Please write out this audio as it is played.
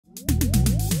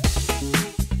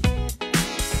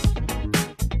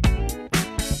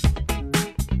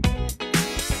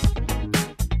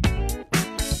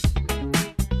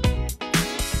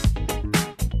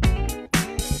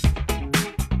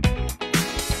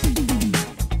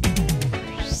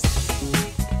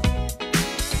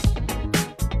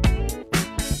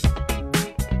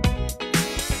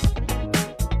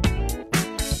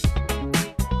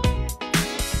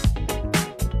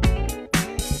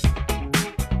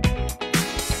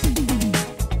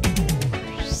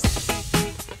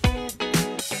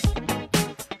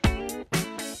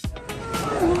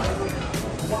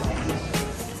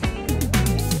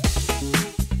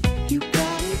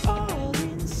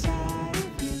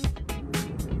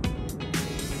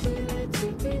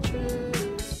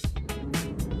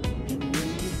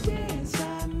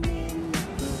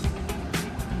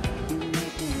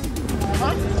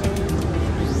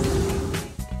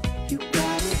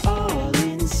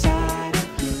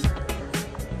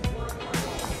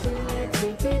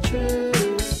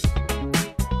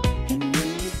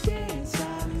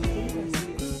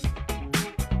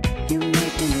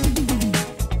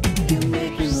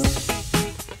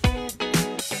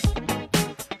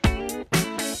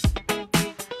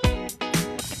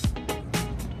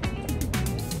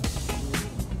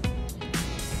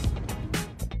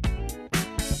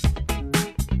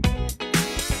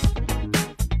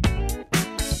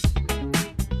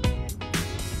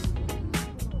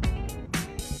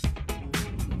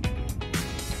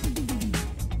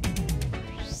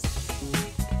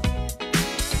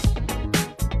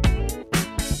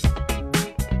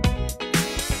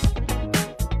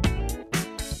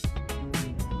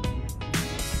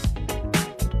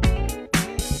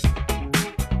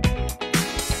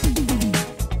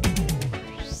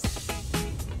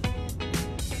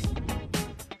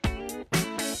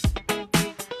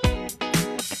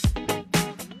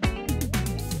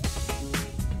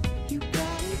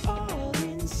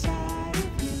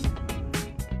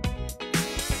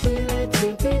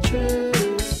too be true.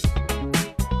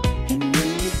 And when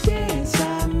you dance,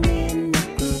 I'm in the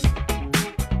groove.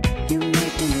 You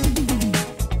make me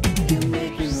move, you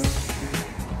make me move.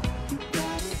 You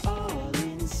got it all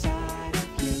inside of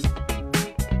you.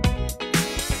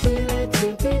 Feel it to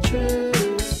be true.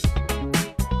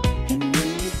 And when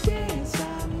you dance,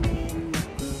 I'm in the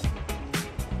groove.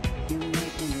 You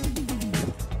make me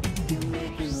move, you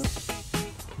make me move.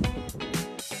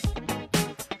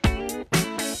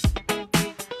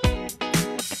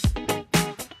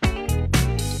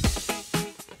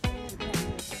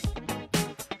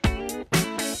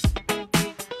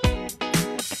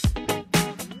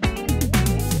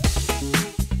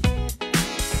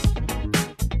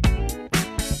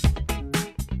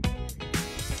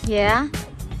 Yeah.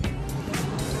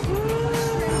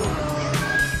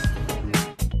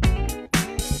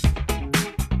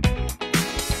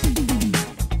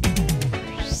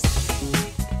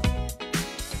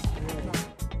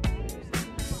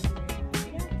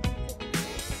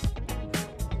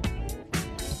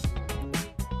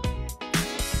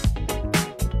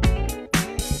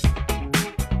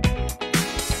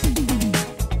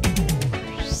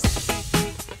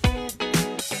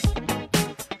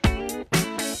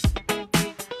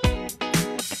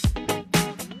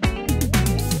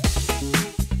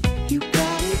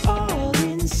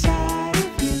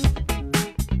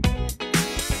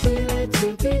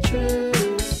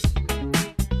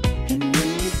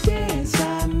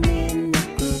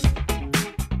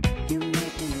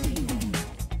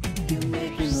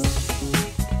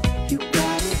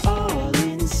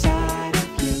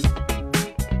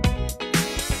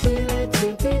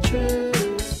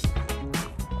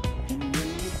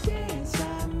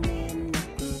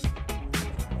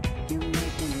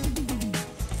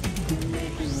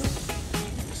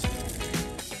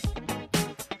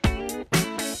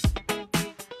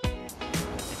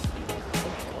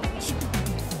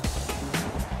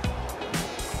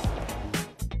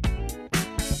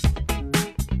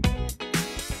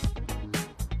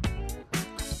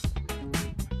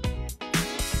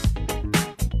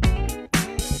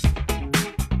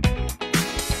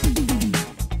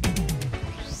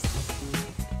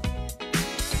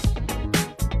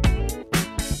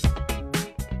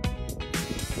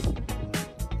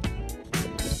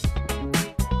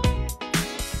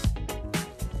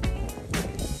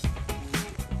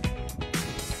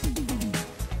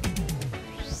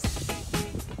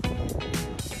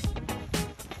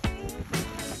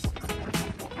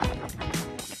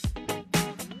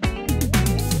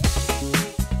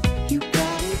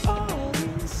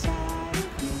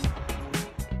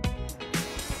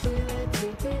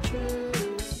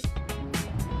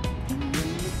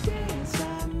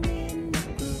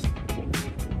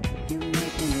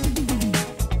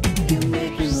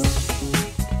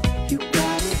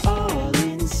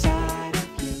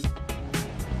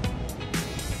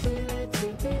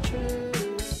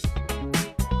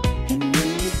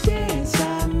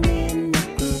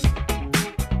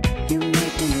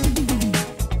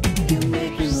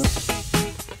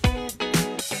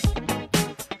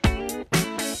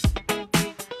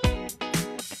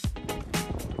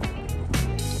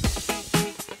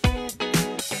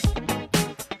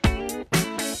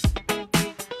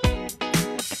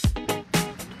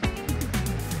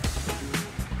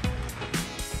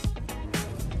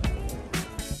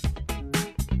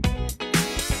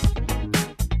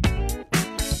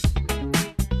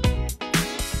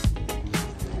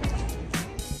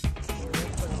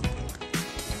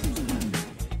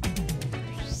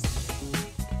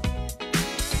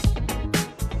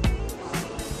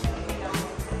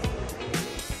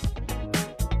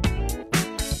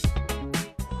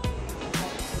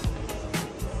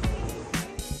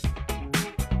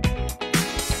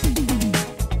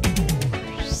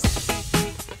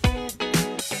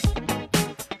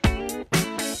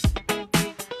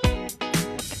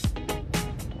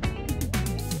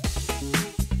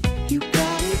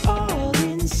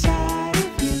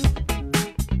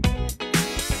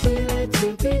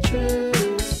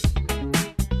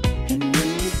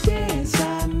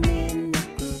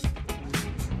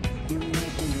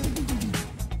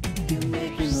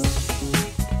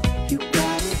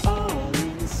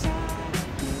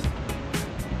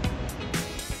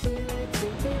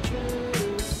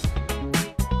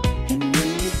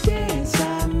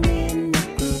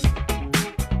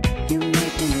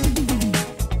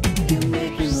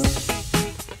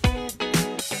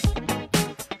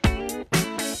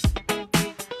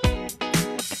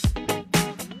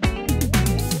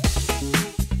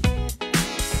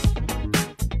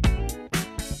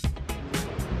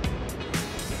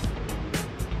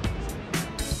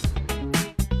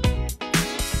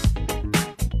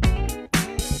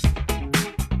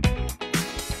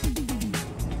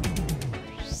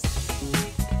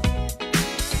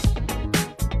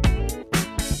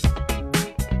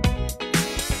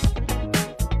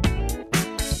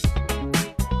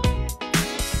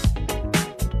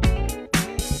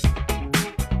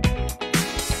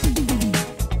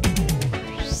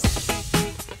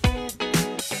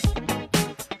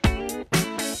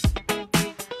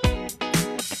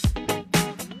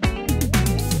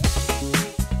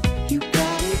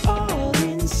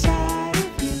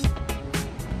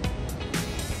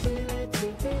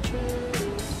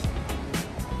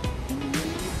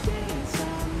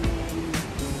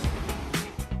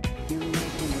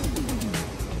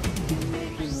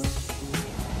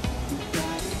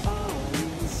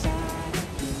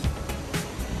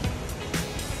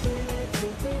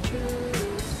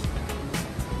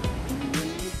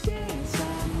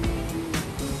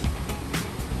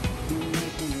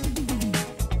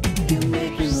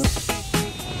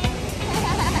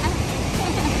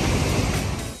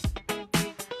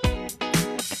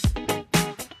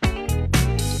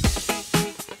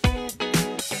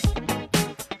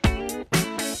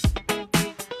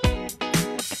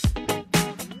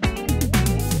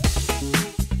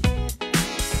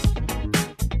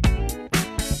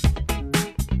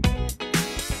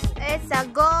 a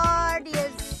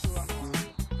gorgeous.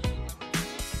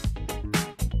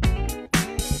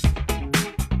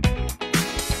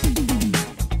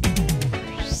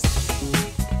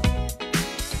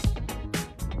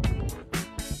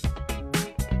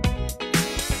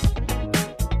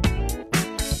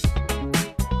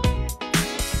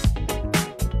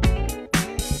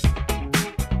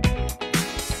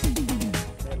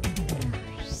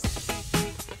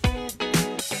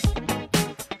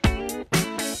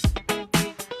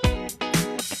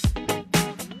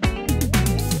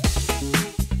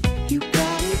 You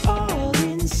got it all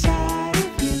inside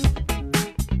of you.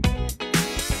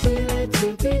 Feel it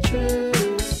to be true.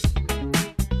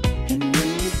 And when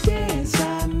you dance,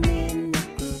 I'm in the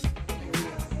groove.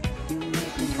 You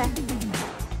make me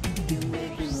you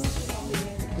make me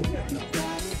you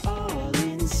got it all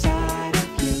inside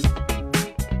of you.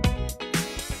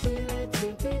 Feel it to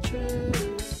be true.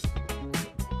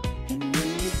 And when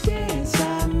you dance,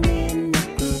 I'm in the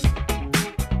groove.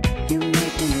 You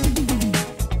make me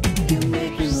you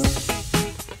make me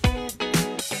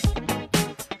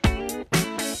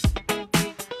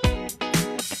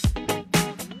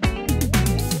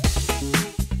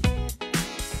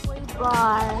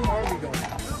Bar.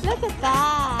 Look at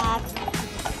that.